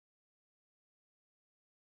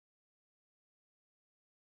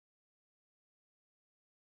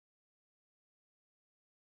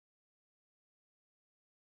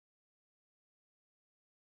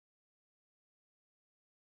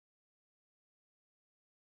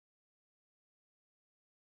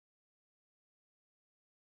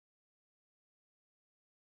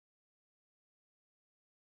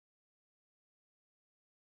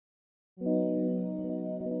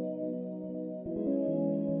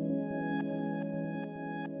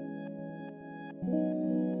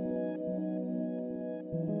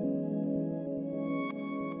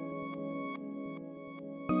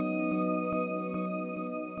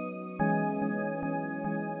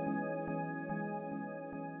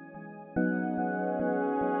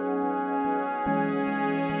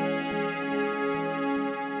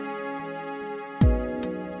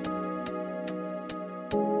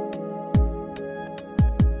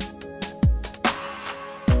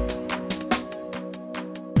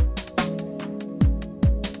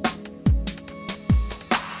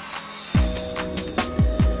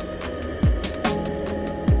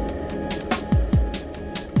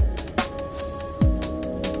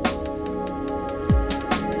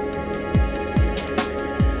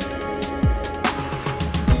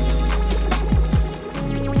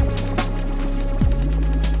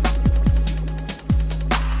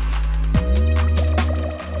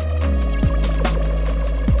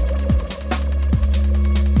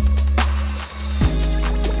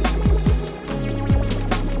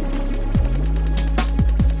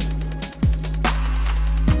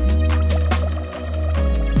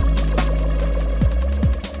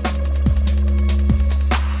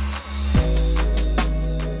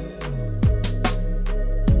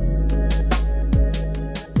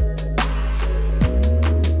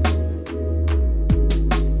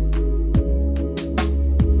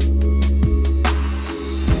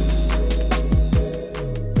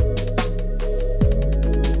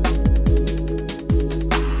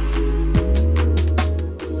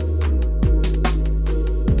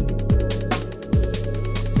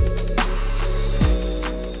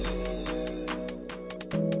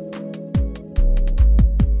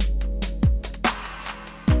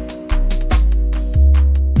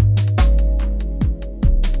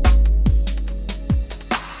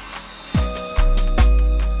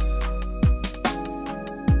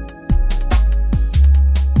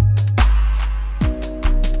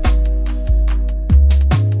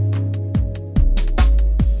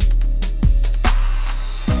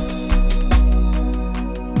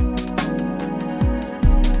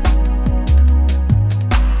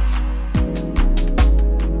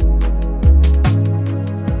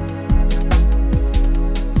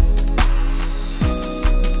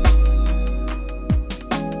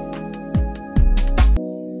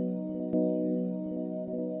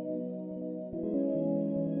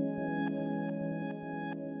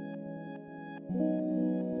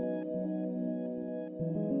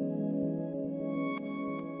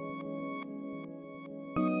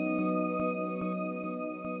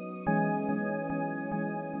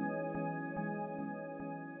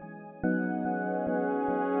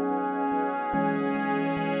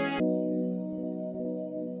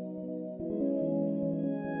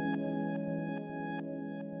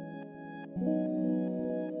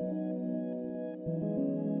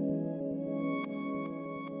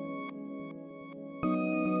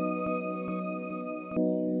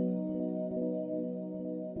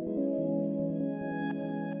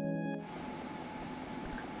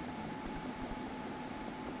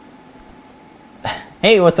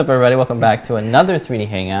Hey, what's up everybody? Welcome back to another 3D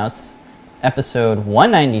Hangouts, episode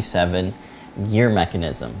 197, Gear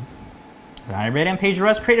Mechanism. Hi everybody, I'm Paige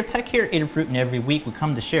Russ, Creative Tech here at Adafruit, and every week we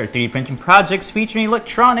come to share 3D printing projects featuring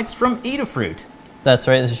electronics from Adafruit. That's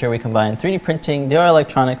right, this is where we combine 3D printing, DIY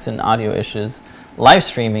electronics, and audio issues, live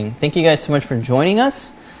streaming. Thank you guys so much for joining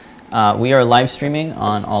us. We are live streaming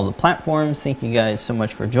on all the platforms. Thank you guys so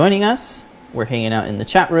much for joining us. We're hanging out in the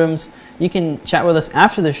chat rooms. You can chat with us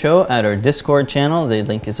after the show at our Discord channel. The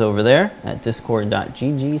link is over there at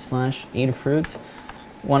discord.gg/Adafruit.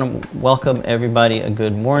 Want to welcome everybody a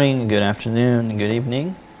good morning, good afternoon, and good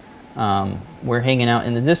evening. We're hanging out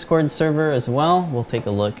in the Discord server as well. We'll take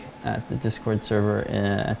a look at the Discord server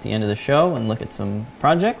at the end of the show and look at some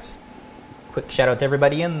projects. Quick shout out to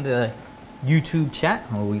everybody in the YouTube chat,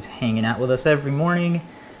 always hanging out with us every morning.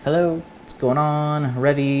 Hello. What's going on?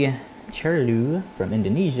 Revi Cherlu from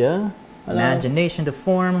Indonesia. Hello. Imagination to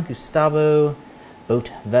Form, Gustavo,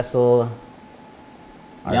 Boat Vessel,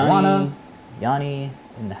 Arwana, Yanni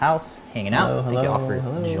in the house, hanging out. Thank you all for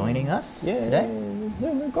joining us today.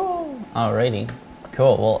 Alrighty,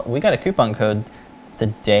 cool. Well, we got a coupon code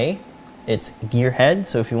today. It's Gearhead,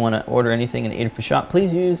 so if you want to order anything in the Adafruit shop,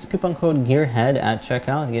 please use coupon code Gearhead at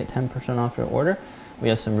checkout to get 10% off your order. We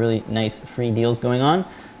have some really nice free deals going on.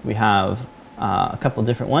 We have a couple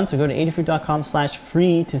different ones, so go to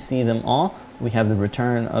adafruit.com/free to see them all. We have the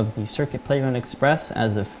return of the Circuit Playground Express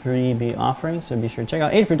as a freebie offering, so be sure to check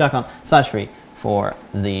out adafruit.com/free for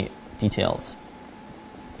the details.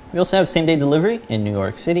 We also have same-day delivery in New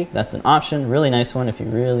York City. That's an option, really nice one if you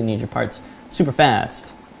really need your parts super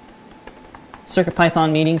fast.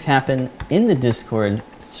 CircuitPython meetings happen in the Discord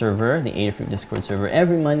server, the Adafruit Discord server,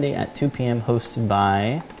 every Monday at 2 p.m. hosted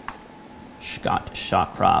by Scott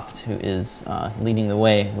Shawcroft, who is leading the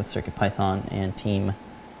way with CircuitPython and team.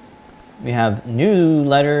 We have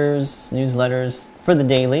newsletters for the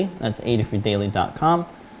daily. That's adafruitdaily.com.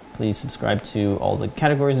 Please subscribe to all the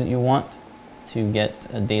categories that you want to get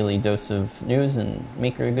a daily dose of news and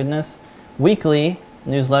maker goodness. Weekly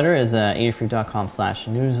newsletter is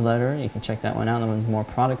adafruit.com/newsletter. You can check that one out. That one's more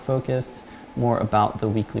product focused, more about the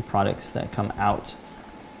weekly products that come out.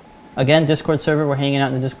 Again, Discord server, we're hanging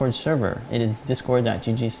out in the Discord server. It is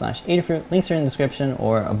discord.gg/Adafruit. Links are in the description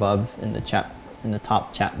or above in the chat, in the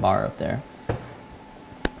top chat bar up there.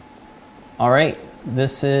 All right,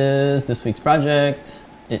 this is this week's project.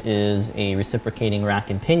 It is a reciprocating rack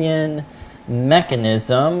and pinion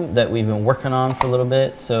mechanism that we've been working on for a little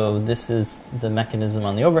bit. So this is the mechanism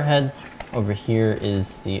on the overhead. Over here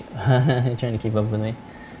is the, trying to keep up with me.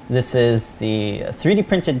 This is the 3D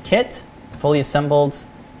printed kit, fully assembled.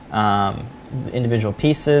 Individual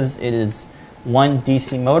pieces. It is one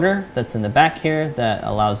DC motor that's in the back here that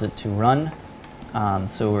allows it to run.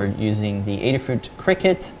 So we're using the Adafruit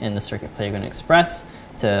Cricut and the Circuit Playground Express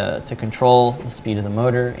to control the speed of the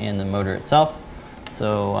motor and the motor itself.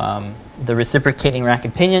 So the reciprocating rack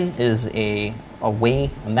and pinion is a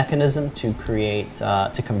mechanism to create,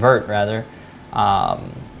 to convert rather,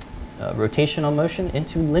 rotational motion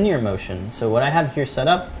into linear motion. So what I have here set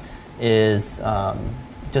up is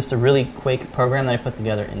just a really quick program that I put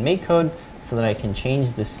together in MakeCode so that I can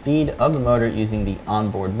change the speed of the motor using the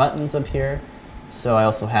onboard buttons up here. So I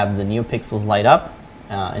also have the NeoPixels light up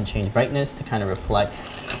and change brightness to kind of reflect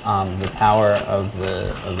the power of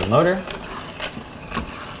the motor.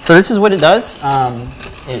 So this is what it does.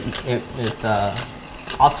 It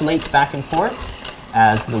oscillates back and forth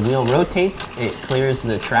as the wheel rotates. It clears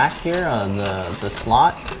the track here, the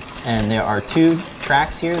slot. And there are two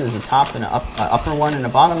tracks here. There's a top and an upper one and a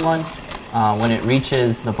bottom one. When it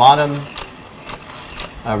reaches the bottom,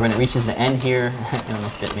 when it reaches the end here, it'll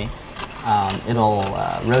fit me. It'll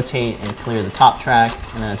rotate and clear the top track,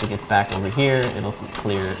 and then as it gets back over here, it'll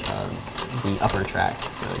clear the upper track.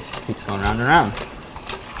 So it just keeps going round and round.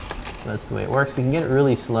 So that's the way it works. We can get it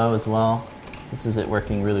really slow as well. This is it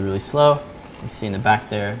working really, really slow. You can see in the back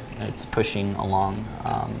there, it's pushing along.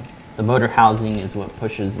 The motor housing is what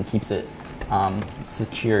pushes and keeps it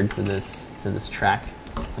secured to this track.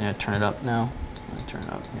 So I'm going to turn it up now. I'm going to turn it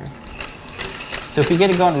up here. So if we get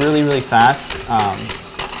it going really, really fast,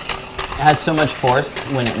 it has so much force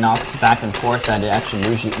when it knocks back and forth that it actually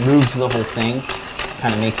moves the whole thing.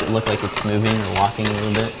 Kind of makes it look like it's moving or walking a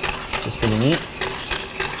little bit, which is pretty neat.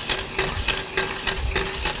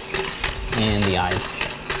 And the eyes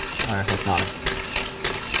are hypnotic.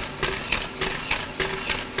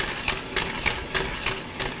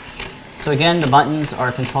 So again, the buttons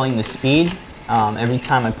are controlling the speed. Every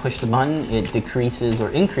time I push the button, it decreases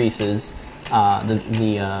or increases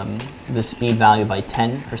the speed value by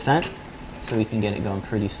 10%. So we can get it going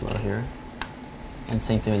pretty slow here. And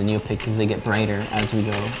same thing with the NeoPixels, they get brighter as we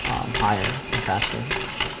go higher and faster.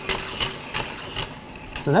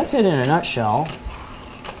 So that's it in a nutshell.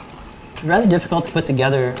 Rather difficult to put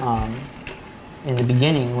together in the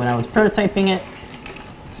beginning when I was prototyping it.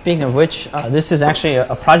 Speaking of which, this is actually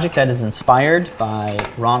a project that is inspired by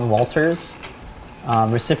Ron Walters'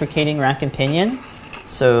 reciprocating rack and pinion.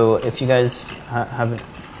 So if you guys haven't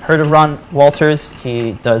heard of Ron Walters,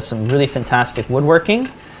 he does some really fantastic woodworking.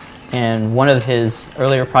 And one of his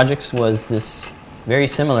earlier projects was this very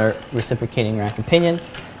similar reciprocating rack and pinion.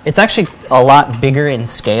 It's actually a lot bigger in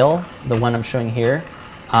scale, the one I'm showing here.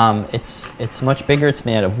 It's much bigger, it's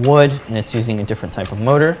made out of wood, and it's using a different type of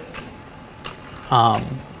motor.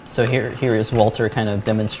 So here is Walter kind of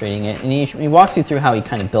demonstrating it, and he walks you through how he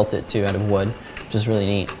kind of built it too out of wood, which is really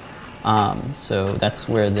neat. So that's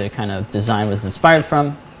where the kind of design was inspired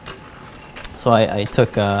from. So I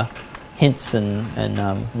took hints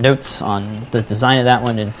and notes on the design of that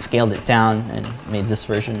one and scaled it down and made this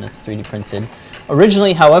version that's 3D printed.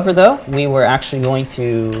 Originally, however, though, we were actually going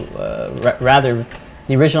to,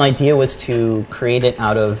 the original idea was to create it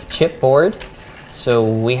out of chipboard. So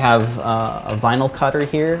we have a vinyl cutter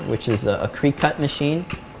here, which is a Cricut machine.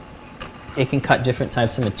 It can cut different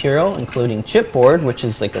types of material, including chipboard, which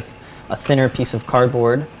is like a thinner piece of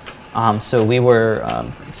cardboard. So we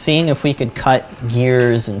were seeing if we could cut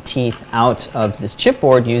gears and teeth out of this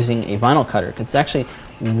chipboard using a vinyl cutter, because it's actually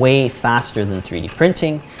way faster than 3D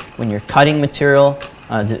printing. When you're cutting material,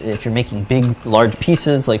 if you're making big, large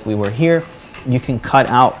pieces like we were here, you can cut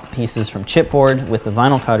out pieces from chipboard with the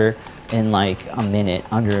vinyl cutter in like a minute,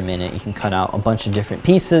 under a minute. You can cut out a bunch of different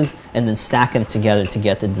pieces and then stack them together to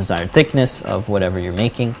get the desired thickness of whatever you're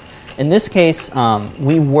making. In this case,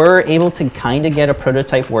 we were able to kind of get a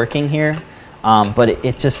prototype working here, but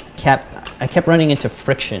it just I kept running into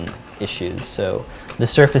friction issues. So the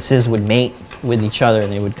surfaces would mate with each other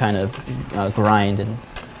and they would kind of grind and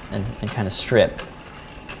kind of strip.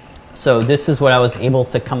 So this is what I was able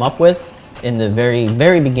to come up with in the very,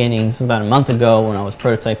 very beginning. This is about a month ago when I was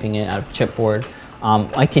prototyping it out of chipboard.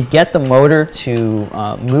 I could get the motor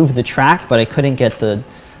to move the track, but I couldn't get the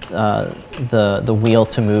wheel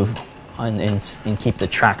to move and keep the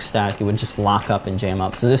track static. It would just lock up and jam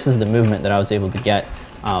up. So this is the movement that I was able to get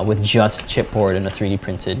with just chipboard and a 3D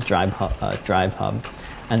printed drive hub.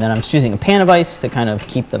 And then I'm just using a Panavice to kind of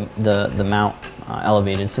keep the mount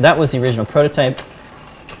elevated. So that was the original prototype.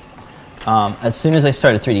 As soon as I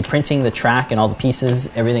started 3D printing the track and all the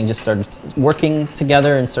pieces, everything just started working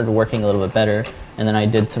together and started working a little bit better. And then I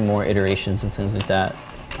did some more iterations and things like that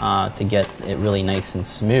to get it really nice and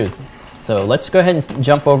smooth. So let's go ahead and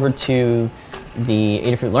jump over to the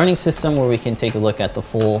Adafruit Learning System, where we can take a look at the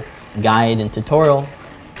full guide and tutorial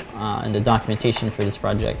and the documentation for this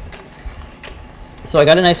project. So I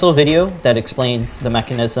got a nice little video that explains the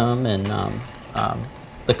mechanism and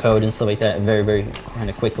the code and stuff like that very, very kind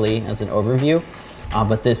of quickly as an overview.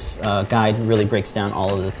 But this guide really breaks down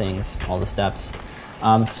all of the things, all the steps.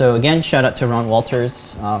 So again, shout out to Ron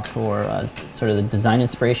Walters for sort of the design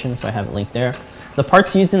inspiration, so I have it linked there. The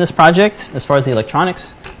parts used in this project, as far as the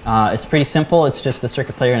electronics, is pretty simple. It's just the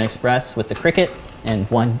circuit player and Express with the Cricut and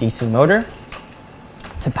one DC motor.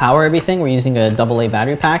 To power everything, we're using a AA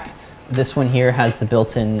battery pack. This one here has the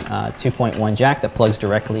built-in 2.1 jack that plugs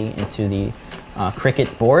directly into the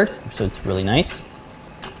Cricut board, so it's really nice.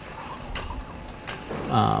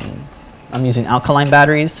 I'm using alkaline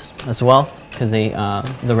batteries as well, because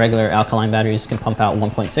the regular alkaline batteries can pump out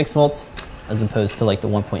 1.6 volts as opposed to like the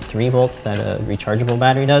 1.3 volts that a rechargeable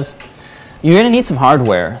battery does. You're going to need some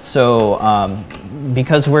hardware. So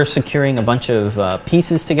because we're securing a bunch of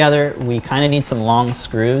pieces together, we kind of need some long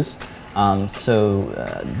screws.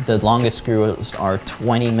 The longest screws are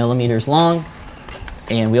 20 millimeters long.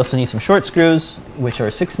 And we also need some short screws, which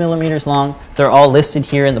are 6 millimeters long. They're all listed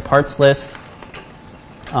here in the parts list.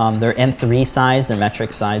 They're M3 size, they're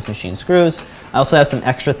metric size machine screws. I also have some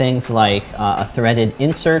extra things like a threaded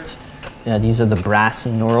insert. These are the brass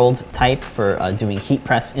knurled type for doing heat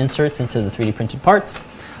press inserts into the 3D printed parts.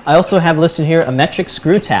 I also have listed here a metric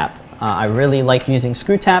screw tap. I really like using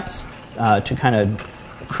screw taps to kind of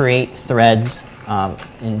create threads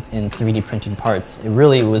in 3D printed parts. It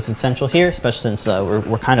really was essential here, especially since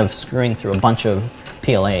we're kind of screwing through a bunch of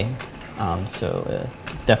PLA.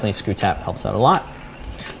 Definitely screw tap helps out a lot.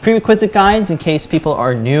 Prerequisite guides in case people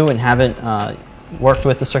are new and haven't worked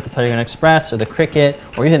with the Circuit Player and Express or the Cricut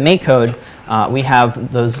or even MakeCode. We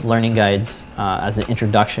have those learning guides as an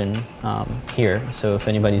introduction here. So if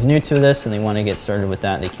anybody's new to this and they want to get started with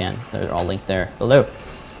that, they can. They're all linked there below.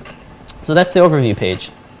 So that's the overview page.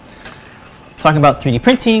 Talking about 3D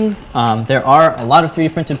printing, there are a lot of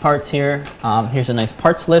 3D printed parts here. Here's a nice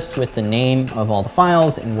parts list with the name of all the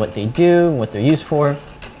files and what they do, what they're used for.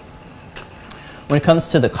 When it comes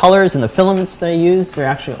to the colors and the filaments that I use, they're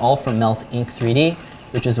actually all from Melt Ink 3D,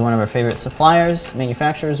 which is one of our favorite suppliers,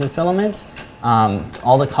 manufacturers of filament.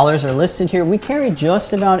 All the colors are listed here. We carry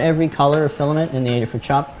just about every color of filament in the Adafruit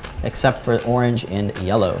shop, except for orange and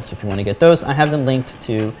yellow. So if you want to get those, I have them linked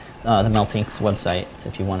to the Melt Ink's website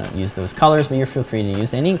if you want to use those colors, but you're feel free to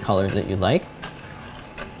use any colors that you like.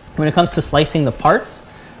 When it comes to slicing the parts,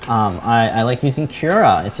 I like using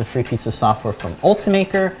Cura. It's a free piece of software from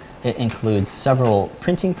Ultimaker. It includes several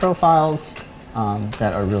printing profiles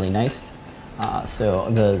that are really nice.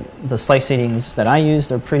 So the slice settings that I use,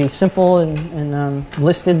 they're pretty simple and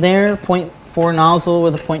listed there. 0.4 nozzle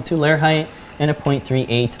with a 0.2 layer height and a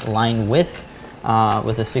 0.38 line width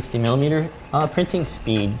with a 60 millimeter printing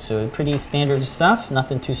speed. So pretty standard stuff,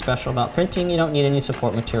 nothing too special about printing. You don't need any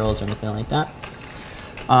support materials or anything like that.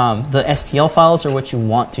 The STL files are what you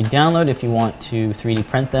want to download if you want to 3D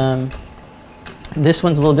print them. This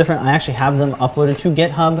one's a little different. I actually have them uploaded to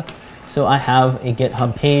GitHub. So I have a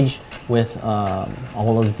GitHub page with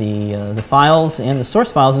all of the files and the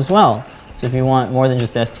source files as well. So if you want more than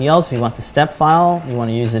just STLs, if you want the step file, you want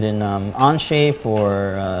to use it in Onshape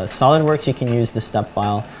or SolidWorks, you can use the step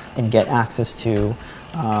file and get access to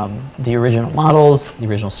the original models, the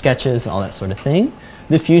original sketches, all that sort of thing.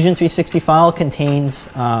 The Fusion 360 file contains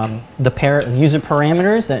the user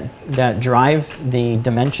parameters that drive the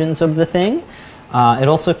dimensions of the thing. It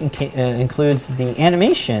also includes the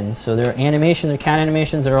animations. So there are animations, there are CAD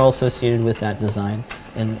animations that are all associated with that design,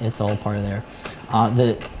 and it's all part of there.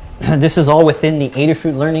 This is all within the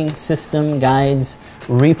Adafruit Learning System Guides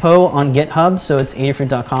repo on GitHub. So it's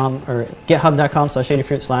adafruit.com or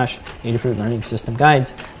github.com/adafruit/Adafruit Learning System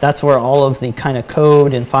Guides. That's where all of the kind of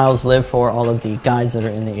code and files live for all of the guides that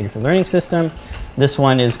are in the Adafruit Learning System. This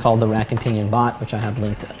one is called the Rack and Pinion Bot, which I have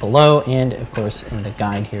linked below and, of course, in the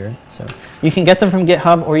guide here. So you can get them from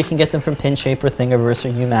GitHub, or you can get them from Pinshape or Thingiverse or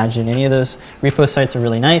Umagine. Any of those repo sites are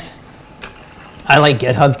really nice. I like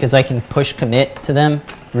GitHub because I can push commit to them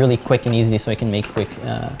really quick and easy, so I can make quick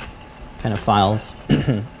kind of files.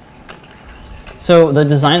 So the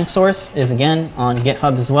design source is, again, on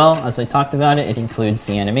GitHub as well. As I talked about it, it includes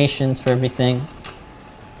the animations for everything.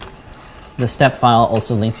 The step file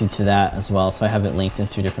also links you to that as well, so I have it linked in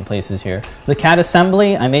 2 different places here. The CAD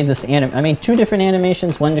assembly, I made 2 different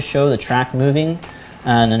animations, one to show the track moving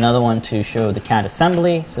and another one to show the CAD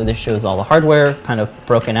assembly. So this shows all the hardware kind of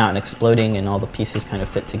broken out and exploding and all the pieces kind of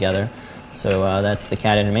fit together. So that's the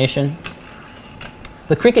CAD animation.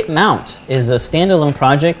 The Cricut mount is a standalone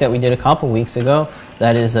project that we did a couple weeks ago.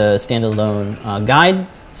 That is a standalone guide.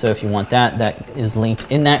 So if you want that, that is linked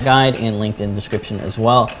in that guide and linked in the description as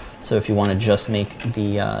well. So if you want to just make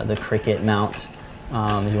the Cricut mount,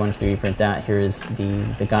 if you want to 3D print that, here is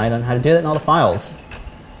the guide on how to do that and all the files.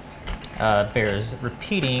 Bears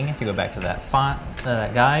repeating, if you go back to that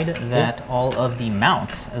guide, that all of the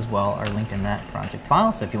mounts as well are linked in that project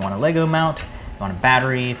file. So if you want a Lego mount, if you want a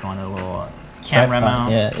battery, if you want a little camera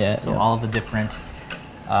mount, so all of the different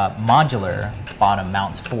modular bottom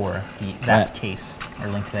mounts for that case are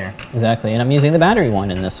linked there. Exactly, and I'm using the battery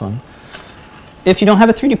one in this one. If you don't have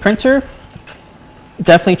a 3D printer,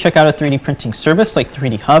 definitely check out a 3D printing service like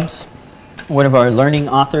 3D Hubs. One of our learning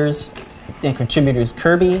authors and contributors,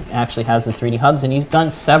 Kirby, actually has a 3D Hubs, and he's done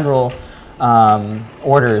several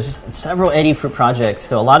orders, several Adafruit projects.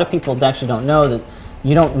 So a lot of people actually don't know that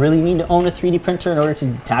you don't really need to own a 3D printer in order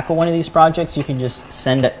to tackle one of these projects. You can just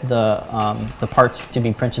send the parts to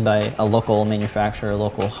be printed by a local manufacturer, a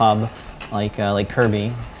local hub like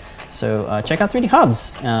Kirby. So check out 3D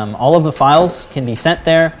Hubs. All of the files can be sent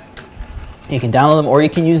there. You can download them, or you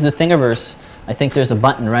can use the Thingiverse. I think there's a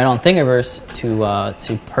button right on Thingiverse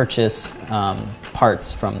to purchase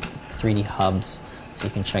parts from 3D Hubs. So you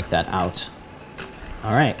can check that out.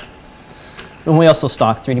 All right. And we also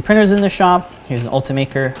stock 3D printers in the shop. Here's an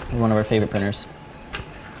Ultimaker, one of our favorite printers.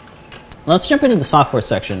 Let's jump into the software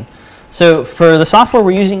section. So for the software,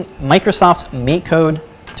 we're using Microsoft's MakeCode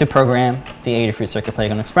to program the Adafruit Circuit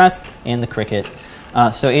Playground Express and the Cricut.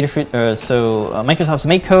 Microsoft's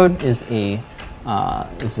MakeCode is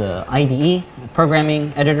a IDE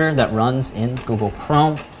programming editor that runs in Google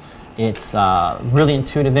Chrome. It's a really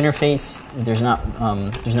intuitive interface. There's no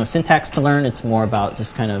syntax to learn. It's more about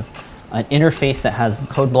just kind of an interface that has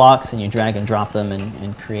code blocks, and you drag and drop them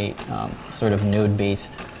and create sort of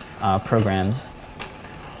node-based programs.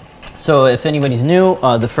 So if anybody's new,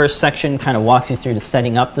 the first section kind of walks you through to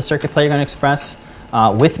setting up the Circuit Playground Express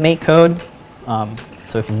with MakeCode.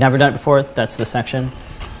 So if you've never done it before, that's the section.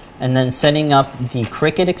 And then setting up the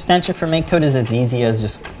Cricut extension for MakeCode is as easy as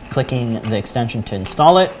just clicking the extension to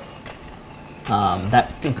install it.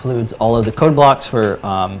 That includes all of the code blocks for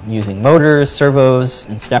using motors, servos,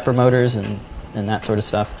 and stepper motors, and that sort of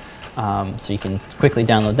stuff. So you can quickly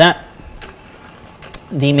download that.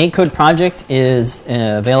 The MakeCode project is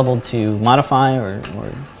available to modify or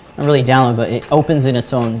not really download, but it opens in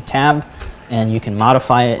its own tab, and you can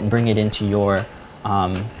modify it and bring it into your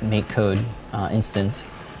MakeCode instance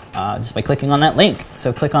just by clicking on that link.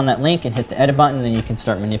 So click on that link and hit the edit button, and then you can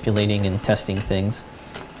start manipulating and testing things.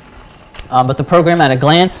 But the program at a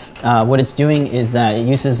glance, what it's doing is that it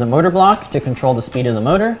uses a motor block to control the speed of the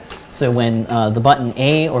motor. So when the button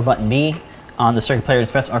A or button B on the Circuit Player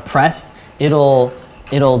Express are pressed, it'll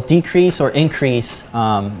decrease or increase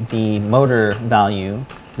the motor value,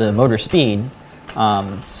 the motor speed.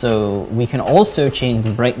 So we can also change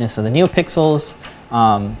the brightness of the NeoPixels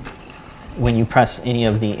when you press any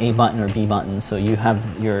of the A button or B button. So you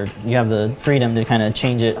have the freedom to kind of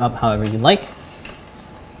change it up however you like.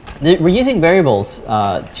 We're using variables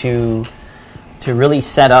to really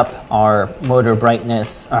set up our motor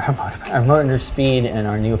brightness, our motor speed, and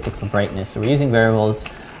our NeoPixel brightness. So we're using variables.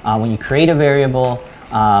 When you create a variable,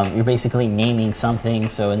 you're basically naming something.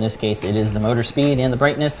 So in this case, it is the motor speed and the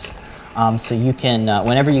brightness. So you can,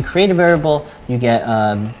 whenever you create a variable, you get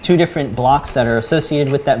 2 different blocks that are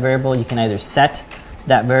associated with that variable. You can either set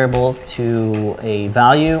that variable to a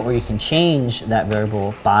value, or you can change that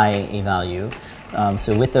variable by a value.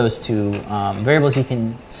 So with those 2 variables, you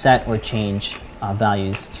can set or change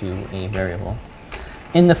values to a variable.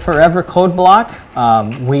 In the forever code block,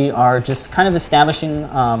 we are just kind of establishing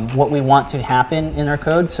what we want to happen in our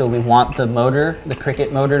code. So we want the motor, the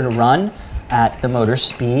Cricut motor, to run at the motor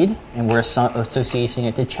speed, and we're associating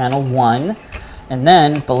it to channel 1. And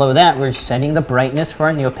then below that, we're setting the brightness for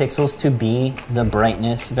our NeoPixels to be the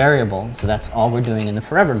brightness variable. So that's all we're doing in the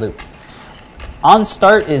forever loop. On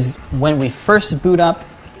start is when we first boot up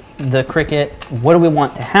the Cricut. What do we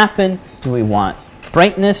want to happen? Do we want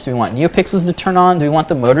brightness? Do we want NeoPixels to turn on? Do we want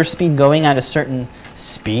the motor speed going at a certain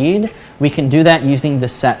speed? We can do that using the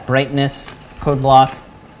set brightness code block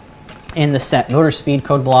and the set motor speed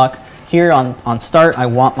code block. Here on start, I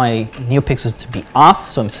want my NeoPixels to be off,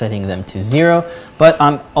 so I'm setting them to 0. But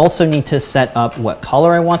I also need to set up what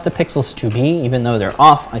color I want the pixels to be. Even though they're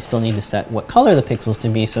off, I still need to set what color the pixels to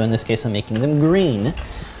be. So in this case, I'm making them green.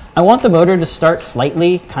 I want the motor to start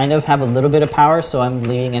slightly, kind of have a little bit of power, so I'm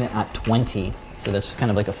leaving it at 20. So that's just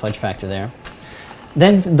kind of like a fudge factor there.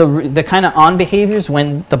 Then the kind of on behaviors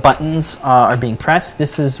when the buttons are being pressed,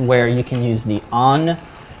 this is where you can use the on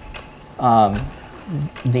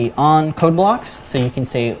code blocks. So you can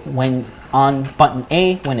say when on button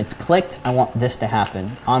A, when it's clicked, I want this to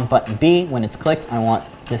happen. On button B, when it's clicked, I want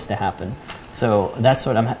this to happen. So that's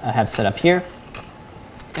what I have set up here.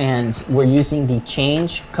 And we're using the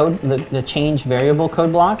change code, the change variable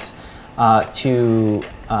code blocks to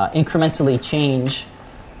incrementally change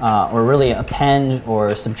or really append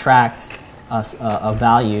or subtract a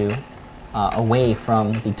value away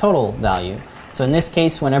from the total value. So in this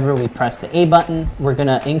case, whenever we press the A button, we're going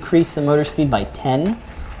to increase the motor speed by 10,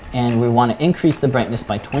 and we want to increase the brightness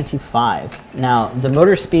by 25. Now, the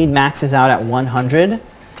motor speed maxes out at 100,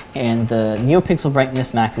 and the NeoPixel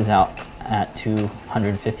brightness maxes out at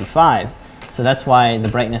 255. So that's why the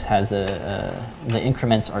brightness has the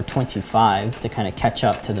increments are 25 to kind of catch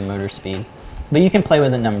up to the motor speed. But you can play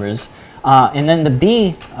with the numbers. And then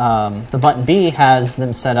the button B has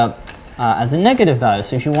them set up as a negative value.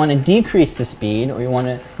 So if you want to decrease the speed or you want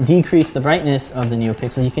to decrease the brightness of the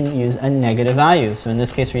NeoPixel, you can use a negative value. So in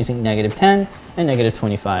this case, we're using -10 and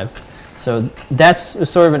 -25. So that's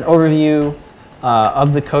sort of an overview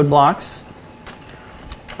of the code blocks.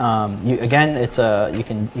 Again, you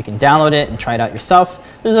can download it and try it out yourself.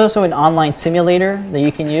 There's also an online simulator that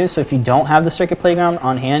you can use. So if you don't have the Circuit Playground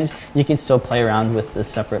on hand, you can still play around with the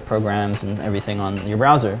separate programs and everything on your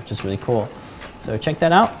browser, which is really cool. So check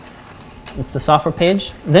that out. It's the software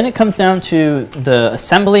page. Then it comes down to the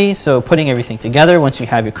assembly, so putting everything together. Once you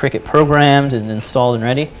have your Cricut programmed and installed and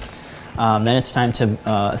ready, then it's time to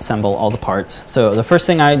assemble all the parts. So the first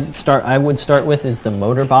thing I would start with is the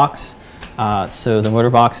motor box. So the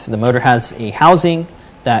motor has a housing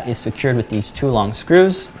that is secured with these 2 long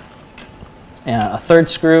screws. A third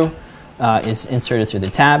screw is inserted through the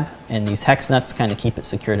tab, and these hex nuts kind of keep it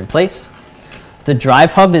secured in place. The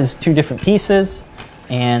drive hub is 2 different pieces,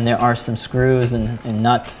 and there are some screws and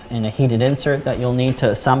nuts and a heated insert that you'll need to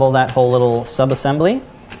assemble that whole little sub-assembly.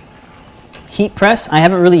 Heat press, I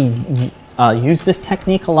haven't really use this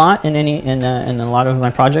technique a lot in a lot of my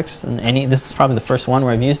projects. This is probably the first one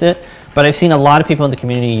where I've used it, but I've seen a lot of people in the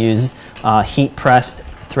community use heat pressed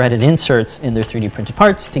threaded inserts in their 3D printed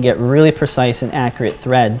parts to get really precise and accurate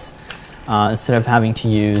threads. Instead of having to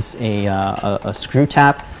use a screw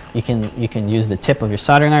tap, you can use the tip of your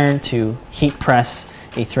soldering iron to heat press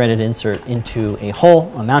a threaded insert into a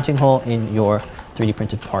hole, a mounting hole in your 3D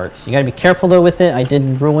printed parts. You got to be careful though with it. I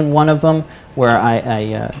did ruin one of them where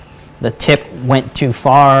the tip went too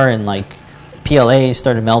far and like PLA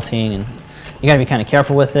started melting, and you got to be kind of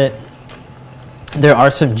careful with it. There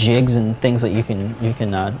are some jigs and things that you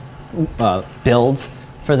can build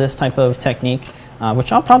for this type of technique,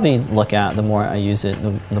 which I'll probably look at the more I use it,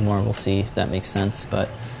 the more we'll see if that makes sense. But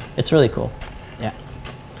it's really cool. Yeah.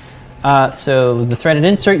 So the threaded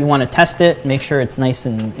insert, you want to test it, make sure it's nice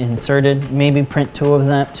and inserted. Maybe print two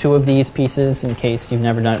of these pieces in case you've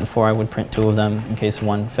never done it before. I would print two of them in case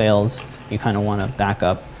one fails. You kind of want to back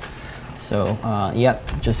up. So yep,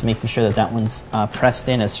 just making sure that that one's pressed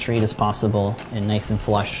in as straight as possible and nice and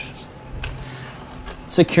flush.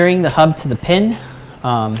 Securing the hub to the pin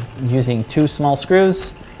using 2 small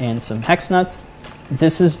screws and some hex nuts.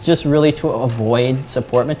 This is just really to avoid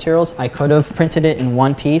support materials. I could have printed it in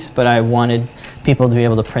one piece, but I wanted people to be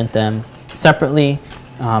able to print them separately.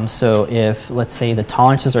 So if, let's say, the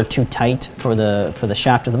tolerances are too tight for the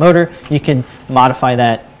shaft of the motor, you can modify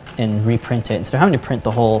that and reprint it instead of having to print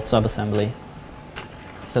the whole subassembly.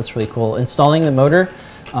 So that's really cool. Installing the motor,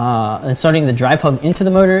 inserting the drive hub into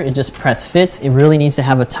the motor, it just press fits. It really needs to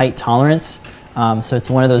have a tight tolerance. So it's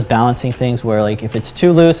one of those balancing things where, like, if it's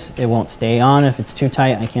too loose, it won't stay on. If it's too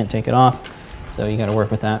tight, I can't take it off. So you got to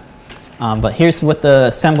work with that. But here's what the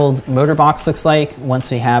assembled motor box looks like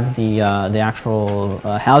once we have the actual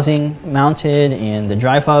housing mounted and the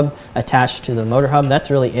drive hub attached to the motor hub. That's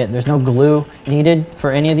really it. There's no glue needed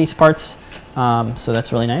for any of these parts, so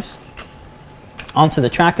that's really nice. Onto the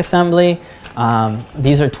track assembly.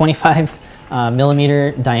 These are 25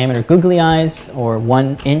 millimeter diameter googly eyes, or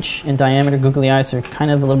 1 inch in diameter googly eyes. So they're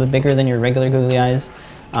kind of a little bit bigger than your regular googly eyes.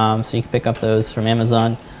 So you can pick up those from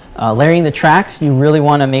Amazon. Layering the tracks, you really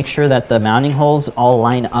want to make sure that the mounting holes all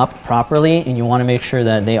line up properly, and you want to make sure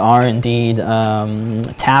that they are indeed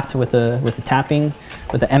tapped with the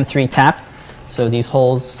M3 tap. So these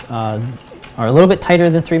holes are a little bit tighter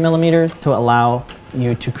than 3 millimeter to allow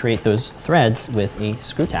you to create those threads with a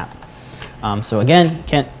screw tap. So again,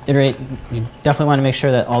 can't iterate. You definitely want to make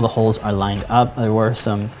sure that all the holes are lined up. There were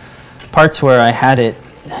some parts where I had it.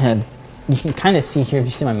 You can kind of see here, if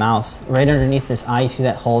you see my mouse, right underneath this eye, you see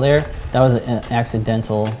that hole there? That was an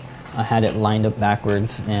accidental. I had it lined up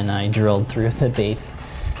backwards and I drilled through the base,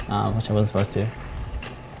 which I wasn't supposed to.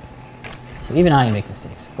 So even I make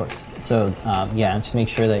mistakes, of course. So yeah, just make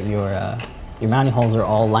sure that your mounting holes are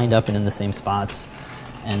all lined up and in the same spots,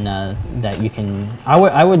 and that you can,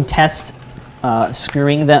 I would test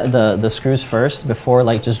screwing the screws first before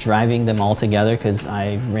like just driving them all together, because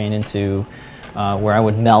I ran into where I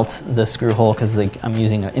would melt the screw hole because like I'm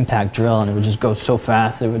using an impact drill and it would just go so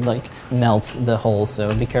fast it would like melt the hole.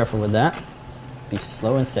 So be careful with that. Be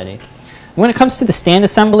slow and steady. When it comes to the stand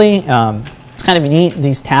assembly, it's kind of neat.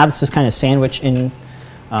 These tabs just kind of sandwich in,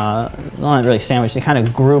 not really sandwich. They kind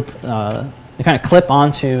of group. They kind of clip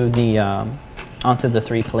onto the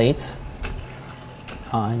 3 plates,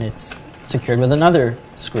 and it's secured with another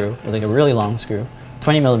screw, with like a really long screw,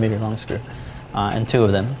 20 millimeter long screw, and 2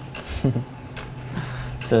 of them.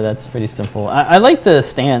 So that's pretty simple. I like the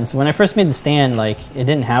stands. When I first made the stand, like, it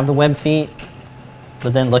didn't have the web feet,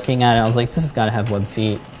 but then looking at it, I was like, this has got to have web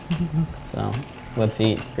feet. So web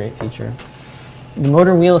feet, great feature. The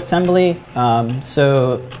motor wheel assembly.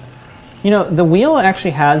 So, you know, the wheel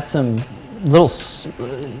actually has some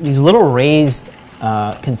these little raised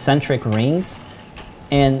concentric rings,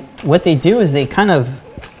 and what they do is they kind of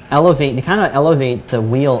elevate the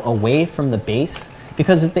wheel away from the base.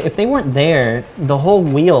 Because if they weren't there, the whole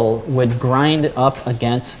wheel would grind up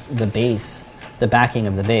against the base, the backing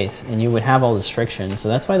of the base, and you would have all this friction. So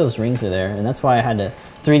that's why those rings are there, and that's why I had to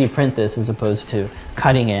 3D print this as opposed to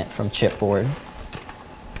cutting it from chipboard.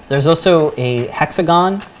 There's also a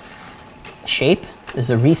hexagon shape. There's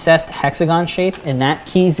a recessed hexagon shape, and that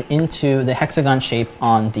keys into the hexagon shape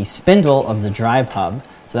on the spindle of the drive hub.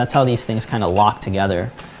 So that's how these things kind of lock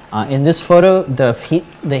together. In this photo, the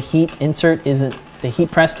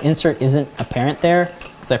heat pressed insert isn't apparent there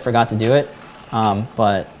because I forgot to do it,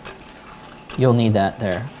 but you'll need that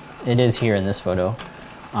there. It is here in this photo,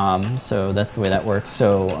 so that's the way that works.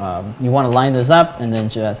 So you want to line those up and then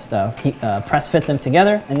just press fit them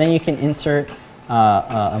together, and then you can insert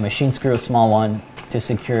a machine screw, a small one, to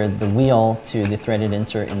secure the wheel to the threaded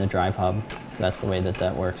insert in the drive hub. So that's the way that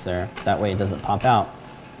that works there. That way it doesn't pop out.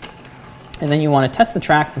 And then you want to test the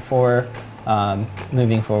track before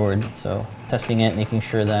moving forward. So testing it, making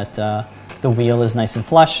sure that the wheel is nice and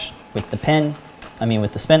flush with the pin,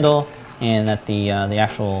 with the spindle, and that the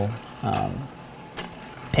actual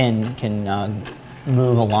pin can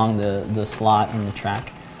move along the slot in the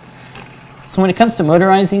track. So when it comes to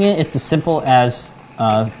motorizing it, it's as simple as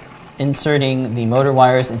inserting the motor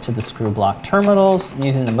wires into the screw block terminals,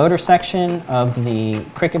 using the motor section of the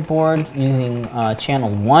Cricut board, using channel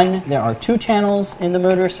 1. There are 2 channels in the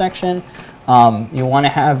motor section. You want to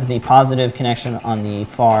have the positive connection on the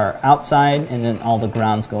far outside, and then all the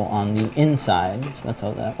grounds go on the inside. So that's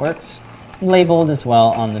how that works. Labeled as well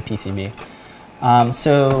on the PCB.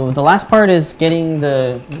 So the last part is getting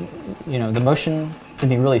the motion to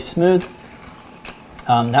be really smooth.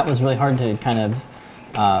 That was really hard to kind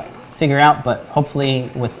of figure out, but hopefully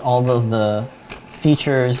with all of the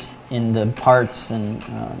features in the parts and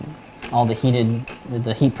all the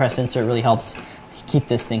heat press insert really helps keep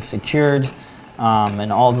this thing secured,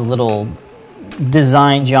 and all the little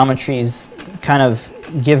design geometries kind of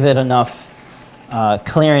give it enough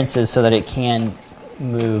clearances so that it can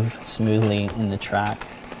move smoothly in the track.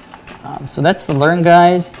 So that's the Learn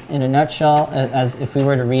Guide in a nutshell. As if we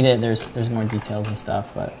were to read it, there's more details and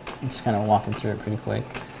stuff, but I'm just kind of walking through it pretty quick.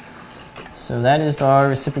 So that is our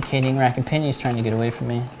reciprocating rack and pin. He's trying to get away from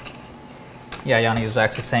me. Yeah, Yanni was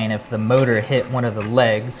actually saying if the motor hit one of the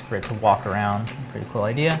legs for it to walk around. Pretty cool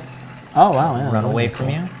idea. Oh wow! Yeah, run away from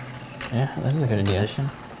cool. you. Yeah, that is a good idea. Position.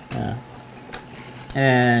 Yeah.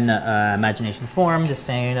 And Imagination Forum just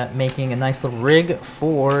saying making a nice little rig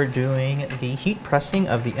for doing the heat pressing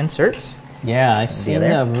of the inserts. Yeah, I've seen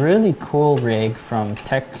a really cool rig from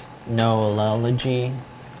Technology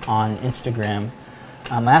on Instagram.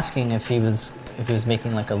 I'm asking if he was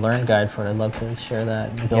making like a Learn Guide for it. I'd love to share that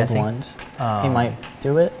and build one. He might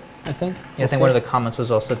do it, I think. Yeah, I think one of the comments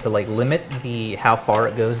was also to like limit how far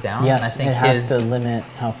it goes down. Yes, and I think it has to limit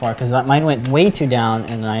how far, because mine went way too down,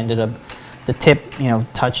 and I ended up, the tip,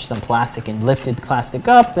 touched some plastic and lifted plastic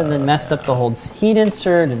up, and then messed up the whole heat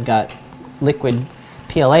insert and got liquid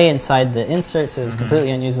PLA inside the insert, so it was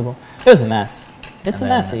completely unusable. It was a mess. It's a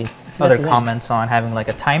messy. Other comments on having like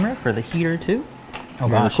a timer for the heater too. Oh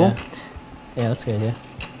gosh, cool. Yeah, that's a good idea.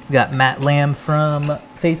 We got Matt Lamb from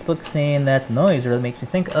Facebook saying that the noise really makes me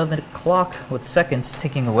think of a clock with seconds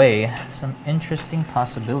ticking away. Some interesting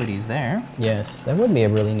possibilities there. Yes, that would be a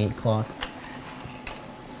really neat clock.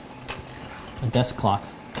 A desk clock.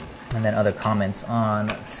 And then other comments on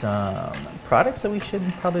some products that we should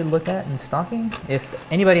probably look at in stocking. If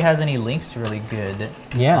anybody has any links to really good,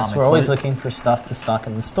 yes, we're always looking for stuff to stock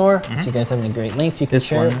in the store. If you guys have any great links, you can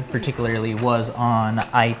share. This one particularly was on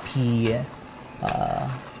IP.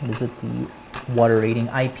 What is it? The water rating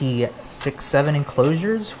IP67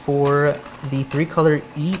 enclosures for the 3-color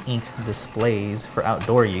e-ink displays for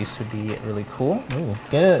outdoor use would be really cool. Ooh,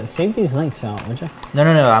 save these links out, would you? No.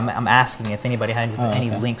 I'm asking if anybody has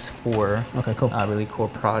any links for cool. really cool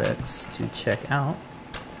products to check out.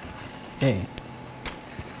 Hey.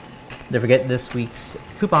 Don't forget this week's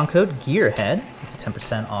coupon code GEARHEAD to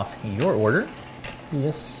 10% off your order.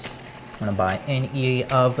 Yes. I'm going to buy any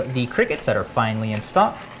of the Cricuts that are finally in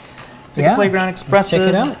stock. So the Playground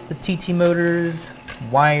Expresses, the TT motors,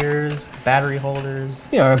 wires, battery holders.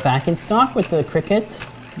 We are back in stock with the Cricut.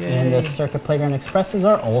 Yay. And the Circuit Playground Expresses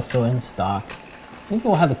are also in stock. Maybe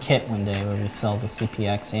we'll have a kit one day where we sell the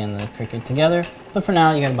CPX and the Cricut together. But for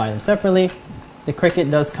now, you gotta buy them separately. The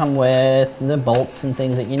Cricut does come with the bolts and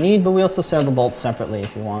things that you need, but we also sell the bolts separately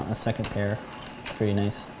if you want a second pair. Pretty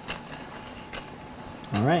nice.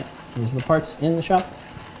 All right, these are the parts in the shop.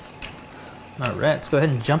 All right, let's go ahead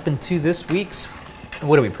and jump into this week's,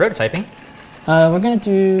 what are we prototyping? We're gonna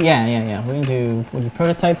do, we're gonna do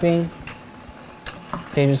prototyping.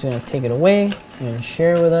 Paige is gonna take it away and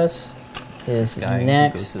share with us his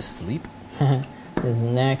next, goes to sleep. his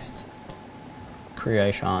next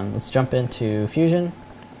creation. Let's jump into Fusion.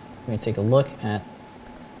 We're gonna take a look at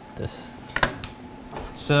this.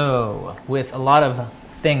 So, with a lot of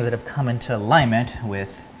things that have come into alignment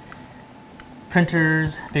with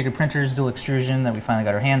printers, bigger printers, dual extrusion that we finally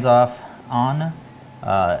got our hands off on,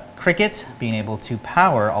 Cricut being able to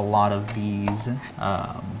power a lot of these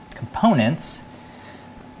components,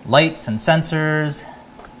 lights and sensors,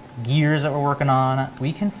 gears that we're working on,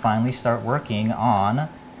 we can finally start working on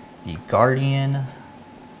the Guardian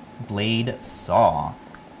Blade Saw.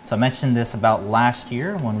 So I mentioned this about last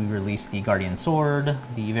year when we released the Guardian Sword,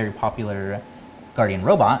 the very popular Guardian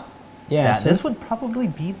Robot, Yeah, that this would probably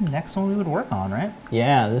be the next one we would work on, right?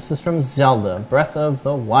 Yeah, this is from Zelda, Breath of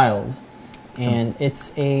the Wild. And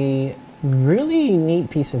it's a really neat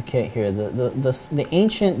piece of kit here. The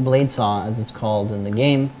Ancient Blade Saw, as it's called in the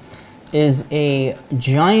game, is a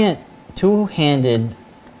giant two-handed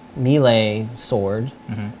melee sword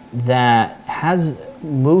that has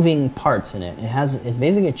moving parts in it. It's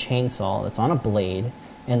basically a chainsaw that's on a blade,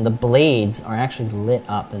 and the blades are actually lit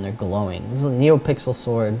up and they're glowing. This is a NeoPixel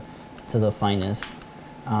sword to the finest.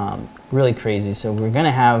 Really crazy. So we're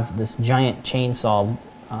gonna have this giant chainsaw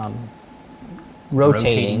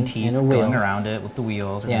rotating teeth in a wheel. going around it with the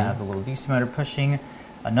wheels. We're Yeah. gonna have the little DC motor pushing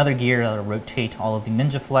another gear that'll rotate all of the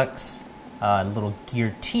Ninja Flex little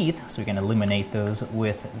gear teeth, so we can illuminate those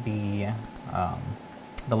with the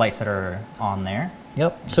lights that are on there.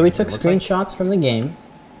 Yep. So we took Looks like- screenshots from the game.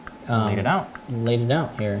 Laid it out. Laid it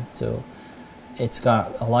out here. So it's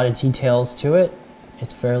got a lot of details to it.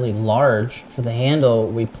 It's fairly large. For the handle,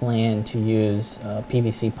 we plan to use a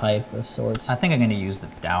PVC pipe of sorts. I think I'm going to use the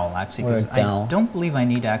dowel actually, Or a because I dowel. don't believe I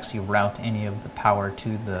need to actually route any of the power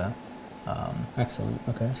to the Excellent.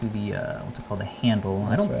 Okay. what's it called, the handle.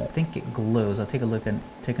 That's I don't right. think it glows. I'll take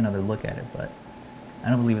another look at it, but I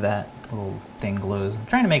don't believe that little thing glows. I'm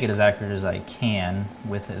trying to make it as accurate as I can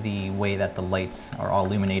with the way that the lights are all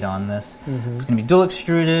illuminated on this. It's going to be dual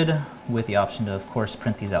extruded with the option to, of course,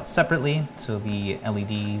 print these out separately so the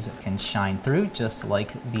LEDs can shine through, just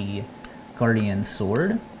like the Guardian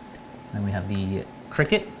sword. Then we have the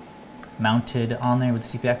Cricket mounted on there with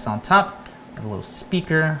the CPX on top. We have a little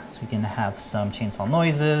speaker so we can have some chainsaw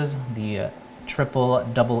noises. The triple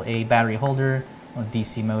AA battery holder, a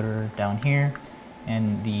DC motor down here,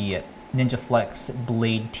 and the Ninja Flex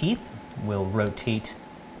blade teeth will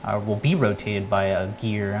be rotated by a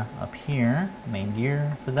gear up here, main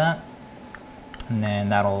gear for that, and then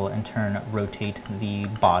that'll in turn rotate the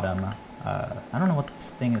bottom. I don't know what this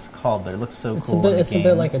thing is called, but it looks so cool. It's a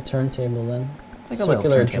bit like a turntable then. It's like a little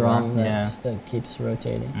circular turntable, drum yeah. that keeps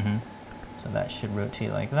rotating. So that should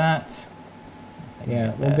rotate like that. I can Yeah,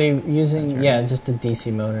 get we'll that be using center. just a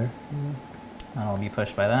DC motor. That'll be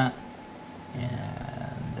pushed by that.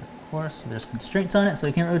 And of course, there's constraints on it, so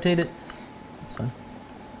we can't rotate it. That's fine.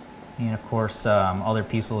 And of course, other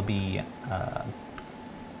pieces will be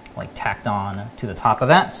like tacked on to the top of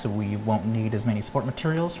that, so we won't need as many support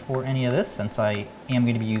materials for any of this, since I am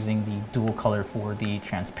going to be using the dual color for the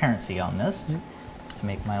transparency on this, just to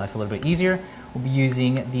make my life a little bit easier. We'll be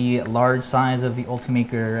using the large size of the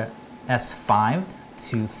Ultimaker S5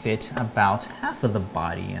 to fit about half of the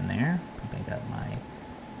body in there. I think I got my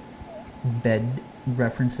bed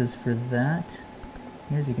references for that.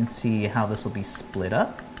 Here, as you can see how this will be split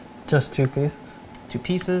up. Just two pieces? Two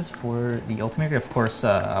pieces for the Ultimaker. Of course,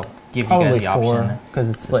 I'll give you Probably guys the option four, because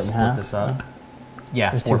it's to split in half. this up.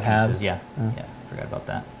 Yeah, There's 4 two pieces. halves. Yeah, Oh. yeah, forgot about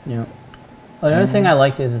that. Yeah. Another thing I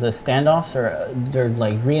like is the standoffs they're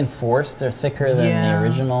like reinforced. They're thicker than Yeah, the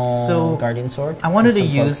original so Guardian sword. I wanted to Some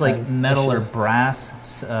use folks like had metal issues. or brass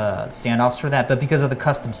standoffs for that, but because of the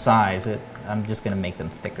custom size, I'm just going to make them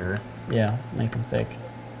thicker. Yeah, make them thick.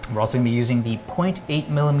 We're also going to be using the 0.8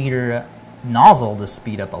 millimeter nozzle to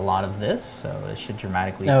speed up a lot of this, so it should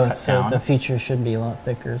dramatically cut so down. the feature should be a lot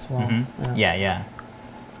thicker as well. Yeah.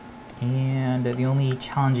 And the only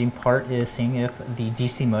challenging part is seeing if the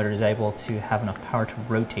DC motor is able to have enough power to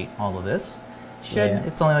rotate all of this.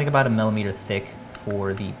 It's only like about a millimeter thick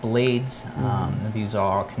for the blades. These are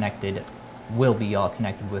all connected, will be all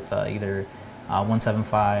connected with either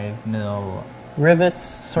 175 mil Rivets,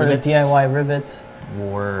 sort Rivets. of DIY rivets.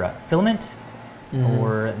 or filament,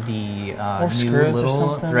 or the Or new screws or little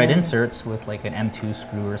something, thread maybe? inserts with like an M2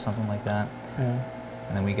 screw or something like that. Yeah.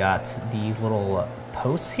 And then we got these little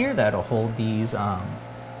posts here that'll hold these, I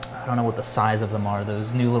don't know what the size of them are,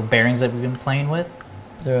 those new little bearings that we've been playing with.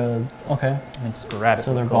 They're okay. I mean, just grab it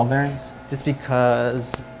So real they're quick. ball bearings. Just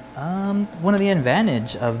because one of the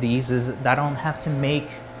advantage of these is that I don't have to make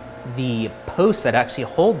the posts that actually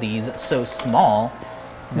hold these so small.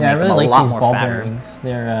 Yeah, I Make them really a like lot these more ball fatter. bearings.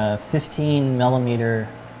 They're 15 millimeter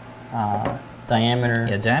diameter.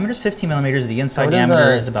 Yeah, diameter is 15 millimeters. The inside Go to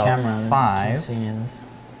diameter the is about camera, you can't 5. see any of this.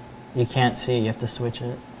 You can't see. You have to switch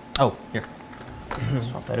it. Oh, here.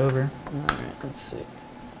 Swap that over. All right, let's see.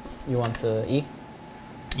 You want the E?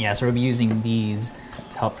 Yeah, so we'll be using these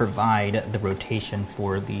to help provide the rotation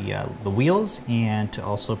for the wheels, and to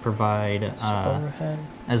also provide Overhead.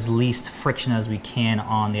 as least friction as we can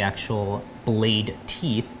on the actual blade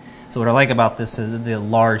teeth. So what I like about this is the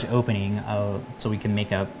large opening, so we can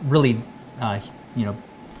make a really,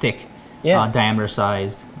 thick, Yeah.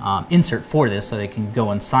 diameter-sized insert for this, so they can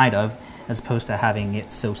go inside of. as opposed to having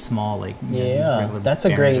it so small, like you know, these Yeah, regular that's a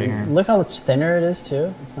bearings great. right here. Look how it's thinner it is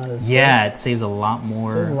too. It's not as Yeah, it saves a lot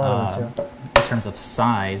more Saves a lot of it, too. in terms of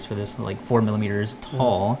size for this, like 4 millimeters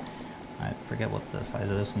tall. I forget what the size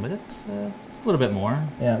of this one, but it's a little bit more.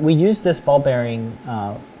 Yeah, we used this ball bearing.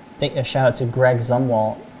 A shout out to Greg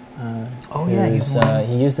Zumwalt. Oh, yeah, he's one.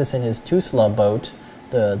 he used this in his Tuzla boat,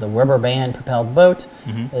 the rubber band propelled boat.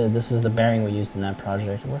 Mhm. This is the bearing we used in that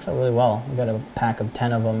project. It works out really well. We got a pack of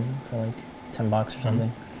 10 of them for like $10 or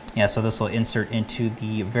something. Yeah, so this will insert into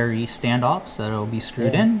the very standoff, so it'll be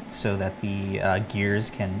screwed Yeah. in so that the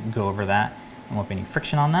gears can go over that and won't be any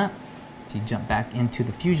friction on that. So you jump back into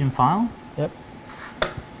the Fusion file. Yep.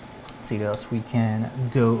 Let's see what else we can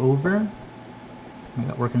go over. We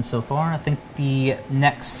got working so far. I think the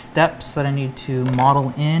next steps that I need to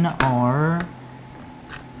model in are,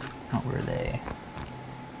 oh, where are they?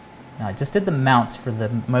 No, I just did the mounts for the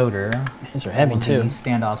motor. These are heavy All too. the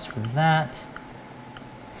standoffs for that.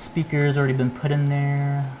 Speaker's already been put in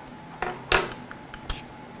there.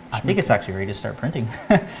 I think it's actually ready to start printing.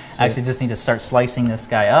 I actually just need to start slicing this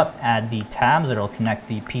guy up, add the tabs that'll connect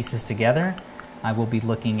the pieces together. I will be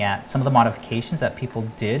looking at some of the modifications that people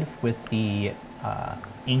did with the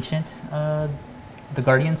ancient, the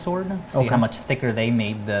Guardian sword. See Okay. how much thicker they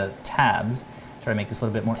made the tabs. Try to make this a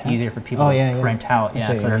little bit more Tabs? easier for people Oh, to yeah, yeah. print out. I Yeah,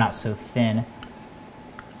 see so what they're you not so thin.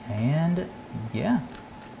 And yeah,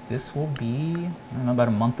 this will be, I don't know, about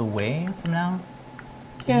a month away from now.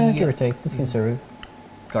 Yeah, The give or take. It's these conservative.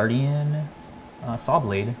 Guardian saw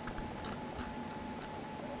blade.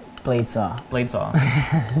 Blade saw. Blade saw.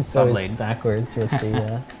 It's Saw always blade. backwards with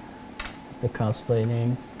the cosplay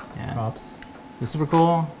name. Yeah. Props. It was super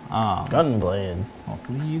cool. Gun blade.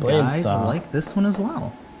 Hopefully you Blade guys saw. like this one as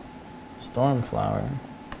well. Stormflower.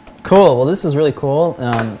 Cool. Well, this is really cool.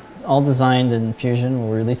 All designed in Fusion.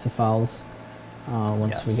 We'll release the files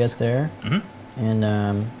once we Yes. get there. Mhm.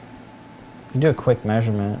 And you do a quick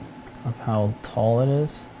measurement of how tall it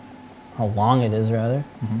is, how long it is, rather.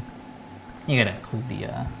 You gotta include the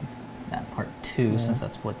that part too, Yeah. since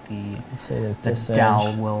that's what the Let's say that the this dowel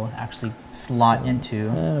edge. will actually slot into.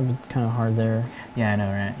 It'll be kind of hard there. Yeah, I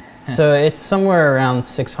know, right? So it's somewhere around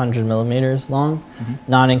 600 millimeters long,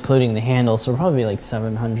 not including the handle. So probably like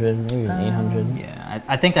 700, maybe even 800. Yeah,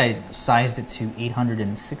 I think I sized it to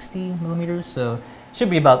 860 millimeters, so should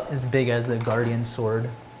be about as big as the Guardian sword.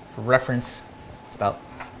 For reference, it's about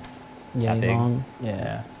Yeah, that big. long. Yeah.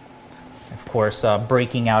 Yeah. Of course,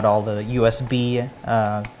 breaking out all the USB,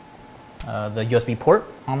 the USB port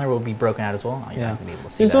on there will be broken out as well. You're Yeah. not gonna be able to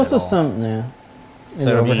see There's that also at all. some, yeah. In So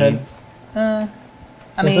the it'll be, overhead.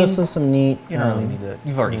 I There's mean, also some neat. you don't really need to.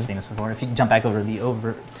 You've already yeah. seen this before. If you jump back over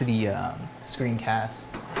to the screencast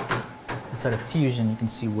inside of Fusion, you can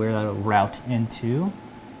see where that'll route into.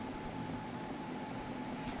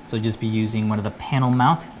 So just be using one of the panel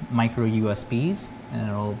mount micro USBs, and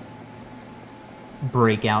it'll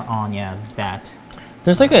break out on that.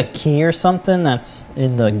 There's like a key or something that's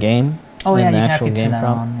in the game. Oh in yeah, the you can actual actually turn game that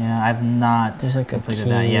prop. on. Yeah, I've not There's like a completed key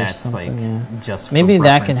that. Yeah, or it's something, like yeah. just for Maybe that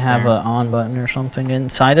can reference have there. a on button or something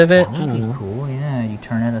inside of it. That I would don't be know. cool. Yeah, you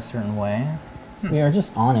turn it a certain way. We are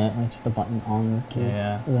just on it, like just the button on the key.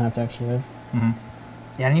 Yeah. Doesn't have to actually move.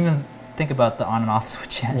 Yeah, I didn't even think about the on and off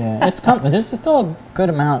switch yet. Yeah, it's there's still a good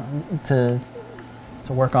amount to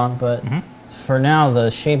work on, but for now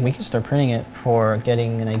the shape we can start printing it for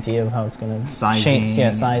getting an idea of how it's going to Sizing,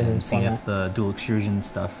 size and see format. if the dual extrusion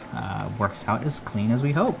stuff works out as clean as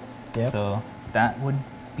we hope. Yep. So that would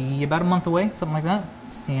be about a month away, something like that.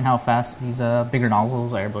 Seeing how fast these bigger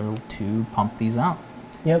nozzles are able to pump these out.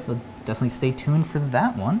 Yep. So definitely stay tuned for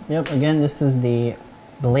that one. Yep. Again, this is the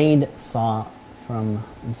blade saw from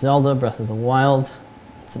Zelda Breath of the Wild.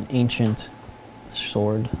 It's an ancient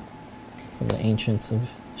sword from the ancients of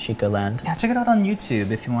Sheikah land. Yeah, check it out on YouTube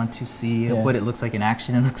if you want to see Yeah. what it looks like in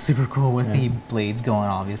action. It looks super cool with the blades going,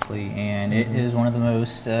 obviously, and it is one of the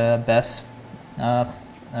most best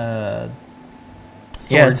swords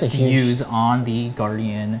it's a to huge use on the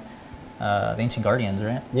Guardian, the Ancient Guardians,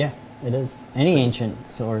 right? Yeah, it is. Any ancient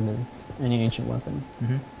sword, it's any ancient weapon.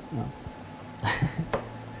 No.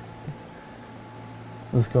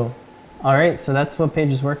 That's cool. All right, so that's what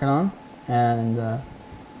Paige is working on, and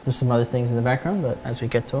there's some other things in the background, but as we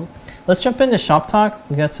get to them, let's jump into shop talk.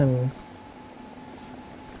 We got some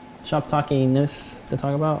shop talky news to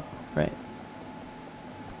talk about, right?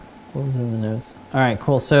 What was in the news? All right,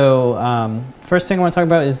 cool. So first thing I want to talk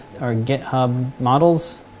about is our GitHub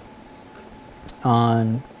models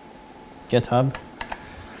on GitHub.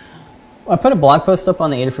 I put a blog post up on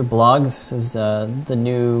the Adafruit blog. This is the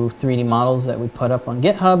new 3D models that we put up on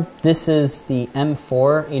GitHub. This is the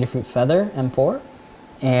M4 Adafruit Feather M4,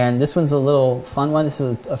 And this one's a little fun one. This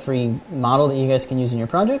is a free model that you guys can use in your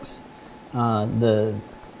projects. The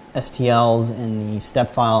STLs and the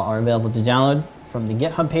step file are available to download from the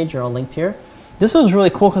GitHub page. Are all linked here. This one's really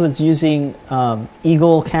cool because it's using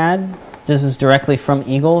Eagle CAD. This is directly from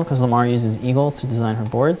Eagle because Lamar uses Eagle to design her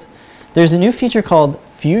boards. There's a new feature called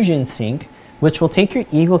Fusion Sync, which will take your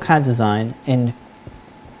Eagle CAD design and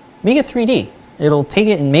make it 3D. It'll take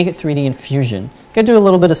it and make it 3D in Fusion. You gotta do a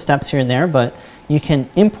little bit of steps here and there, but you can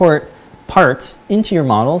import parts into your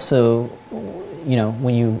model. So, you know,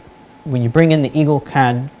 when you bring in the Eagle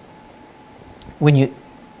CAD, when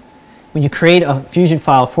you create a Fusion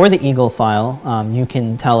file for the Eagle file, you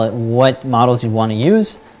can tell it what models you want to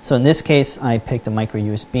use. So in this case, I picked a micro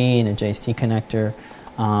USB and a JST connector,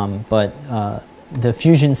 but the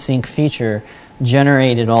Fusion Sync feature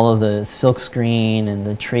generated all of the silk screen and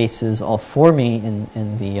the traces all for me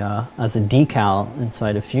in the as a decal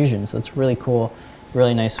inside of Fusion. So it's really cool,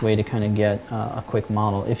 really nice way to kind of get a quick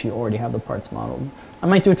model if you already have the parts modeled. I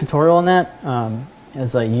might do a tutorial on that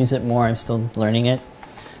as I use it more. I'm still learning it.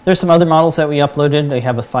 There's some other models that we uploaded. We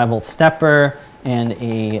have a 5-volt stepper and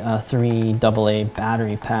a 3 AA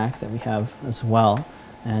battery pack that we have as well.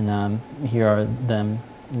 And here are them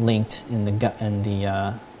linked in the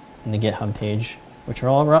GitHub page, which are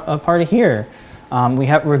all a part of here.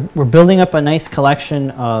 We're building up a nice collection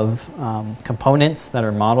of components that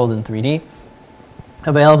are modeled in 3D,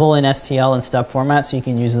 available in STL and step format, so you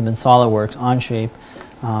can use them in SolidWorks, Onshape,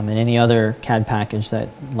 and any other CAD package that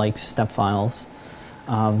likes step files.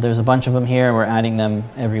 There's a bunch of them here. We're adding them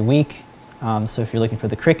every week. So if you're looking for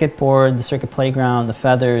the Cricut board, the Circuit Playground, the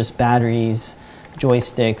feathers, batteries,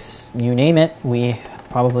 joysticks, you name it, we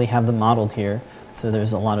probably have them modeled here. So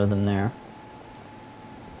there's a lot of them there.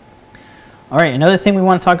 All right, another thing we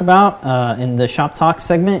want to talk about in the Shop Talk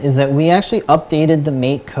segment is that we actually updated the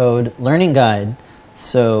MakeCode learning guide.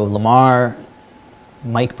 So Lamar,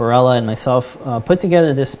 Mike Barella, and myself put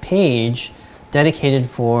together this page dedicated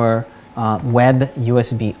for web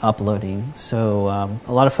USB uploading. So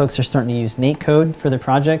a lot of folks are starting to use MakeCode for their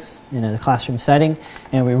projects in a classroom setting,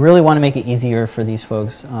 and we really want to make it easier for these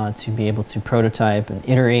folks to be able to prototype and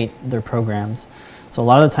iterate their programs. So a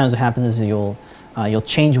lot of the times what happens is you'll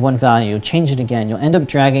change one value, change it again, you'll end up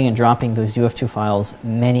dragging and dropping those UF2 files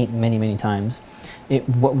many times.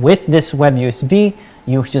 With this web USB,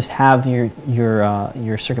 you just have your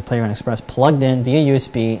Circuit Playground Express plugged in via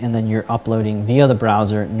USB, and then you're uploading via the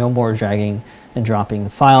browser. No more dragging and dropping the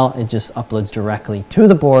file. It just uploads directly to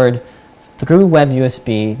the board through web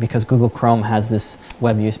USB, because Google Chrome has this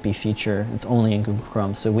web USB feature. It's only in Google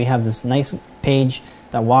Chrome. So we have this nice page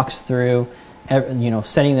that walks through,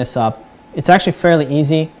 setting this up. It's actually fairly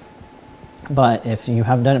easy, but if you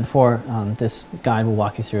haven't done it before, this guide will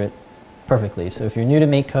walk you through it perfectly. So if you're new to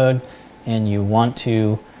MakeCode and you want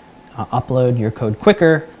to upload your code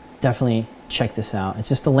quicker, definitely check this out. It's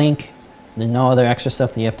just a link. There's no other extra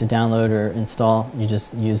stuff that you have to download or install. You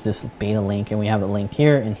just use this beta link, and we have a link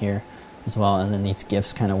here and here as well. And then these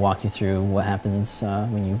GIFs kind of walk you through what happens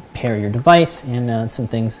when you pair your device, and some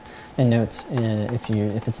things and notes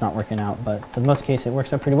if it's not working out. But for the most case, it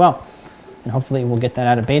works out pretty well. And hopefully we'll get that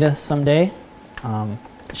out of beta someday.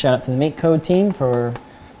 Shout out to the MakeCode team for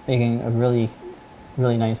making a really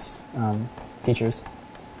nice features.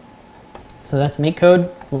 So that's MakeCode.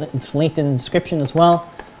 It's linked in the description as well,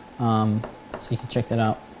 so you can check that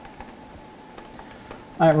out.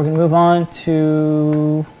 All right, we're going to move on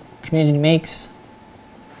to Community Makes.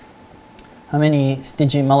 How many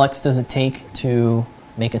Stygimolochs does it take to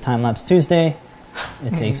make a Time-Lapse Tuesday?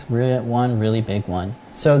 It takes one really big one.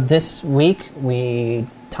 So this week we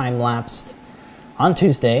time-lapsed on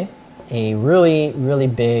Tuesday a really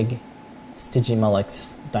big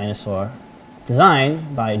Stygimolochs dinosaur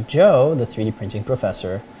designed by Joe, the 3D printing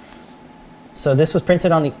professor. So this was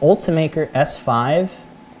printed on the Ultimaker S5,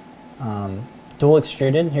 dual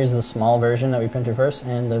extruded. Here's the small version that we printed first,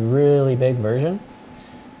 and the really big version.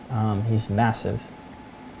 He's massive,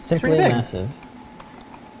 simply massive.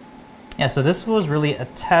 Yeah, so this was really a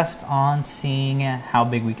test on seeing how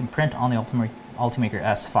big we can print on the Ultimaker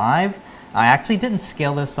S5. I actually didn't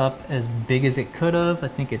scale this up as big as it could have. I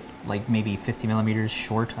think it like maybe 50 millimeters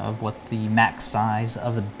short of what the max size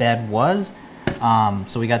of the bed was.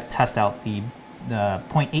 So we got to test out the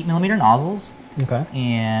 0.8 millimeter nozzles. Okay.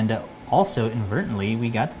 And also inadvertently, we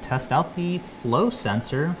got to test out the flow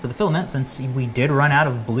sensor for the filament, since we did run out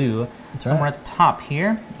of blue somewhere at the top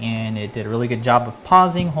here, and it did a really good job of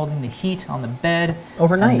pausing, holding the heat on the bed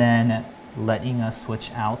overnight, and then letting us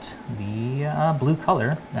switch out the blue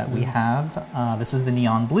color that we have. This is the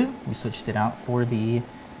neon blue. We switched it out for the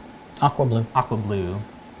aqua blue. Aqua blue.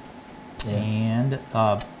 Yeah. And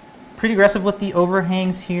pretty aggressive with the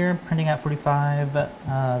overhangs here, printing at 45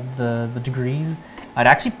 the degrees. It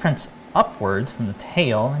actually prints upwards from the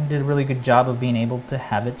tail and did a really good job of being able to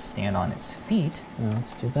have it stand on its feet. Yeah,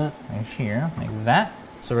 let's do that. Right here, like that.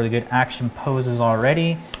 So really good action poses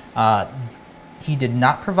already. He did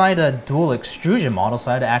not provide a dual extrusion model, so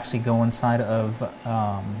I had to actually go inside of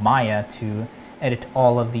Maya to edit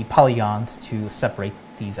all of the polygons to separate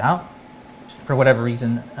these out. For whatever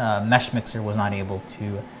reason, Mesh Mixer was not able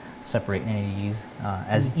to separate any of these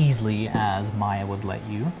as easily as Maya would let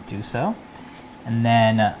you do so. And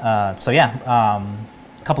then, a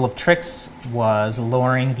couple of tricks was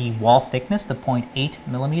lowering the wall thickness to 0.8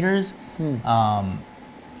 millimeters.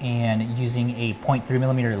 And using a 0.3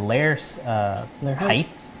 millimeter layer height.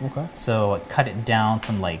 Okay. So it cut it down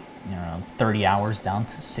from like 30 hours down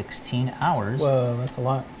to 16 hours. Whoa, that's a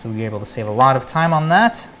lot. So we were able to save a lot of time on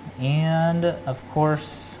that. And of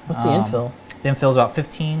course, What's the infill? The infill is about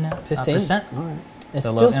 15%. 15%? All right. It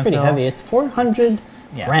So feels low pretty infill. heavy. It's 400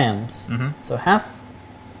 Yeah. grams. Mhm. So half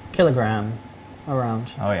kilogram around.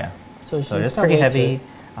 Oh yeah. So So it it's is got pretty weight to heavy. it.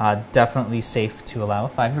 Definitely safe to allow a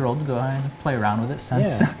 5-year-old to go ahead and play around with it,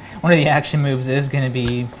 since Yeah. one of the action moves is going to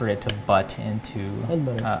be for it to butt into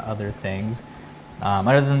Headbutter. other things.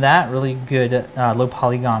 Other than that, really good low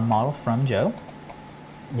polygon model from Joe.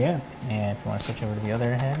 Yeah. And if you want to switch over to the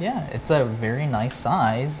other head, yeah, it's a very nice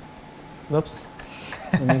size. Whoops.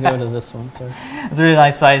 Let me go to this one. Sorry. It's a really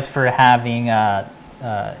nice size for having,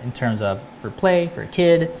 in terms of for play, for a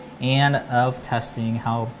kid, and of testing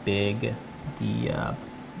how big the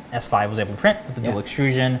S5 was able to print with the dual Yeah.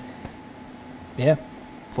 extrusion. Yeah.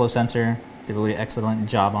 Flow sensor did a really excellent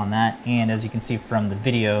job on that. And as you can see from the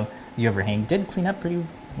video, the overhang did clean up pretty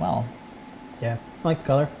well. Yeah. I like the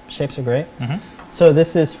color. Shapes are great. Mm-hmm. So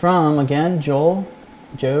this is from, again, Joe,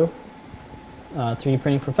 3D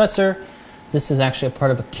Printing Professor. This is actually a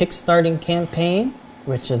part of a Kickstarting campaign,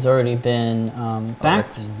 which has already been backed.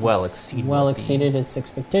 it's well exceeded well what the- exceeded its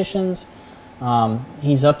expectations.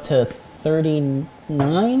 He's up to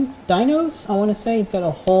 39 dinos, I want to say. He's got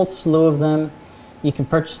a whole slew of them. You can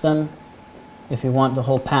purchase them if you want the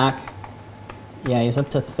whole pack. Yeah, he's up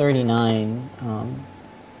to 39.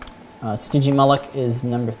 Stigi Mullock is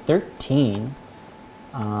number 13.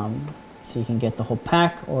 So you can get the whole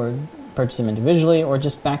pack or purchase them individually or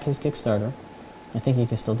just back his Kickstarter. I think you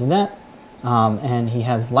can still do that. And he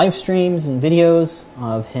has live streams and videos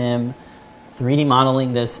of him 3D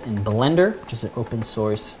modeling this in Blender, which is an open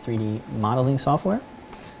source 3D modeling software.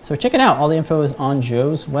 So check it out. All the info is on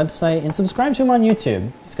Joe's website, and subscribe to him on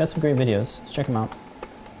YouTube. He's got some great videos. Check him out.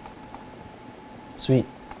 Sweet.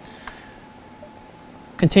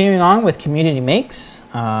 Continuing on with Community Makes,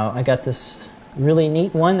 I got this really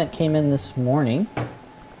neat one that came in this morning.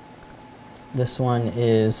 This one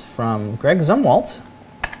is from Greg Zumwalt,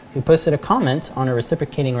 who posted a comment on a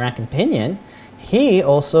reciprocating rack and pinion. He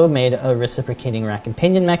also made a reciprocating rack and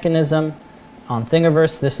pinion mechanism on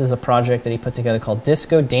Thingiverse. This is a project that he put together called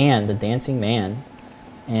Disco Dan, the Dancing Man.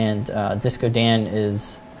 And Disco Dan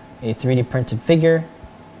is a 3D printed figure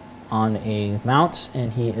on a mount,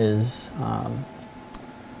 and he is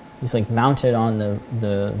he's like mounted on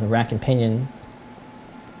the rack and pinion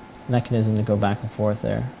mechanism to go back and forth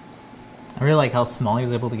there. I really like how small he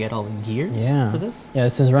was able to get all the gears Yeah. for this. Yeah,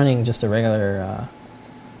 this is running just a regular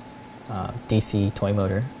DC toy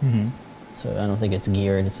motor. Mm-hmm. So I don't think it's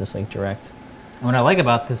geared, it's just like direct. And what I like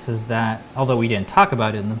about this is that, although we didn't talk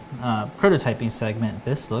about it in the prototyping segment,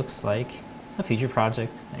 this looks like a future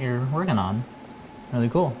project that you're working on. Really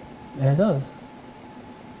cool. Yeah, it does.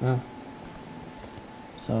 Yeah.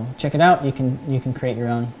 So check it out. You can create your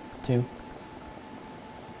own too.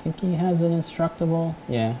 I think he has an instructable.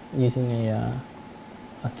 Yeah, using a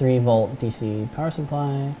 3-volt DC power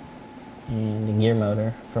supply and the gear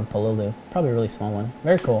motor from Pololu. Probably a really small one.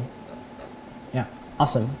 Very cool. Yeah,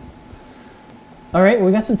 awesome. All right,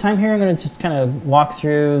 we got some time here. I'm going to just kind of walk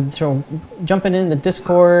through, jumping in the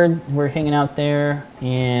Discord. We're hanging out there,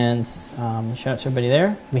 and shout out to everybody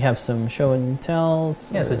there. We have some show and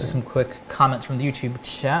tells. Yeah, so just some quick comments from the YouTube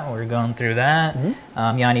chat while we're going through that.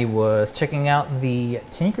 Mhm. Yanni was checking out the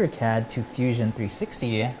Tinkercad to Fusion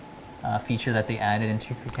 360 feature that they added in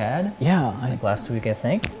Tinkercad. Yeah, I Like last week, I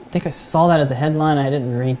think. think I saw that as a headline. I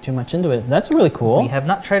didn't read too much into it. That's really cool. We have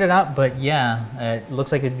not tried it out, but yeah, it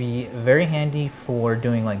looks like it'd be very handy for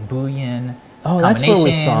doing like Boolean Oh, that's where we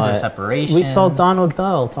combinations saw or it. separations. We saw Donald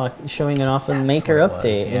Bell showing it off in That's Maker what it was.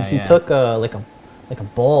 Update, Yeah, and he yeah. took like a like a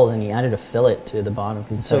bowl, and he added a fillet to the bottom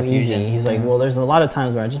because it's so Instead of easy. Fusion. He's like, Yeah. well, there's a lot of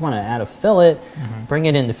times where I just want to add a fillet, bring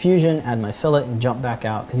it into Fusion, add my fillet, and jump back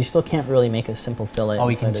out because you still can't really make a simple fillet. Oh,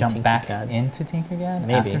 you can inside of jump back Tinkercad. into Tinkercad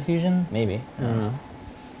Maybe. after Fusion? Maybe. I don't know.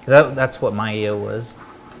 'Cause that's what my EO was.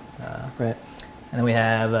 Right. And then we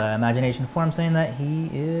have Imagination Forum saying that he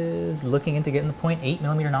is looking into getting the 0.8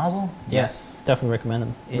 millimeter nozzle. Yes. Definitely recommend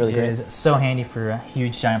them. It Really great. is so handy for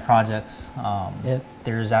huge, giant projects. Yep.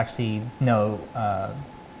 There's actually no...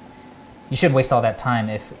 you shouldn't waste all that time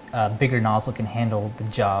if a bigger nozzle can handle the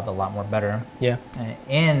job a lot more better. Yeah.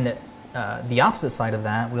 And the opposite side of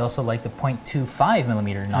that, we also like the 0.25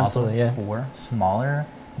 millimeter nozzle Absolutely, yeah. for smaller,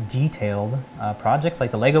 detailed projects,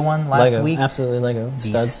 like the Lego one last Lego. week. Absolutely Lego. The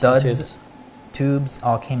Studs, and studs, tubes. tubes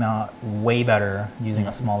all came out way better using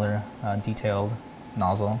a smaller, detailed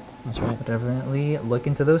nozzle. That's right. But definitely look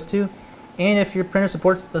into those two. And if your printer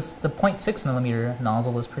supports the 0.6 millimeter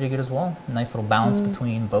nozzle, is pretty good as well. Nice little balance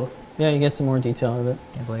between both. Yeah, you get some more detail out of it.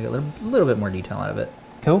 Definitely get a little bit more detail out of it.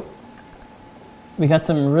 Cool. We got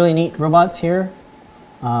some really neat robots here.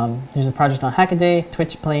 Here's a project on Hackaday,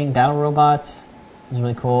 Twitch playing battle robots. It's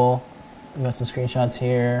really cool. We got some screenshots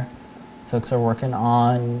here. Folks are working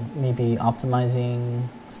on maybe optimizing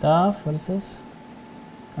stuff. What is this?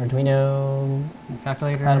 Arduino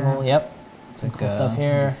Calculator. compatible. Yep. Some cool stuff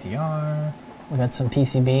here. VCR. We got some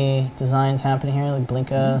PCB designs happening here, like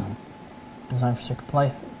Blinka, designed for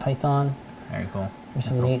CircuitPython. Very cool. There's Nice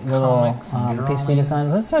some little neat little comics and PCB drawings.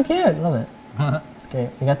 designs. That's so cute. Love it. It's great.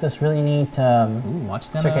 We got this really neat Ooh,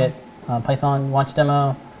 watch demo. Circuit Python watch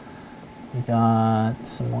demo. We got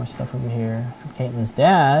some more stuff over here from Caitlin's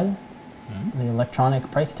dad. The electronic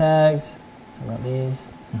price tags. Talk about these.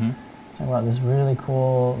 Mm-hmm. Talk about this really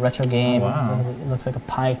cool retro game. wow. Look at it. It looks like a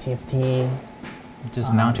Pi TFT.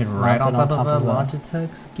 Just mounted right on mounted top, of a the-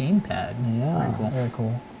 Logitech's gamepad. Yeah, Very cool. very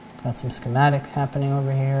cool. Got some schematic happening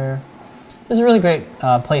over here. This is a really great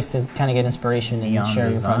place to kind of get inspiration and Neon share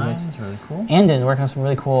your design projects. is really cool. Andon working on some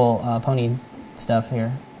really cool pony stuff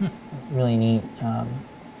here. Really neat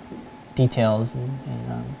details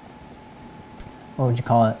and what would you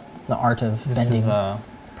call it? The art of This bending. is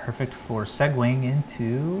perfect for segueing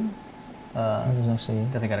into. There's actually.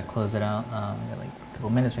 Definitely got to close it out. We got like a couple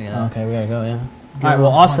minutes. We got Okay, we gotta go. Yeah. Go All right.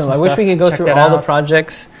 Well, watch awesome. some I wish stuff, we could go check through that all the out.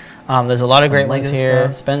 projects. There's a lot of Some great ones Lego here.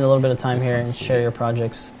 stuff. Spend a little bit of time This here one's and sweet. share your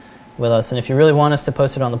projects with us. And if you really want us to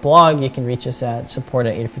post it on the blog, you can reach us at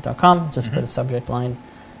support@adafruit.com. Just put a subject line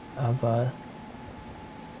of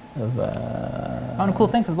found a cool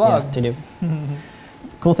thing for the blog. yeah, to do.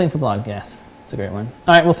 Cool thing for blog. Yes, it's a great one.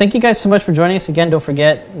 All right. Well, thank you guys so much for joining us again. Don't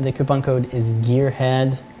forget the coupon code is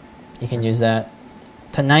Gearhead. You can use that.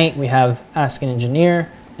 Tonight we have Ask an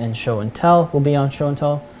Engineer and Show and Tell. We'll be on Show and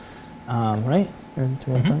Tell, right? Or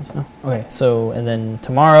two other plans? No. Okay. So and then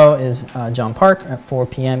tomorrow is John Park at 4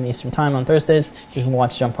 p.m. Eastern Time on Thursdays. You can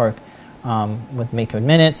watch John Park with MakeCode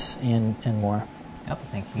Minutes and more. Yep, I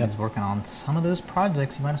think he's working on some of those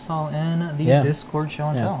projects you might have saw in the Yeah. Discord show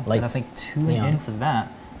and Yeah, tell. So lights, I think tune in neons. for that.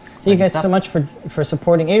 Thank you Exciting guys stuff. so much for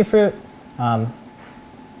supporting Adafruit.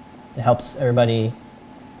 It helps everybody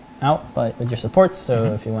out with your supports.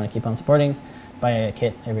 So if you want to keep on supporting, buy a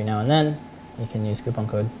kit every now and then. You can use coupon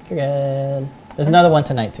code Gearhead. There's another one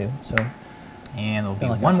tonight too. So And there'll be Feel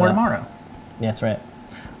like one I more forgot. tomorrow. yeah, that's right.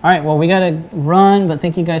 All right. Well, we gotta run, but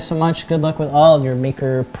thank you guys so much. Good luck with all of your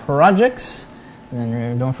maker projects, and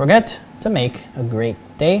then don't forget to make a great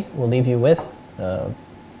day. We'll leave you with the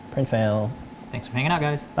print fail. Thanks for hanging out,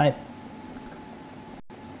 guys. Bye.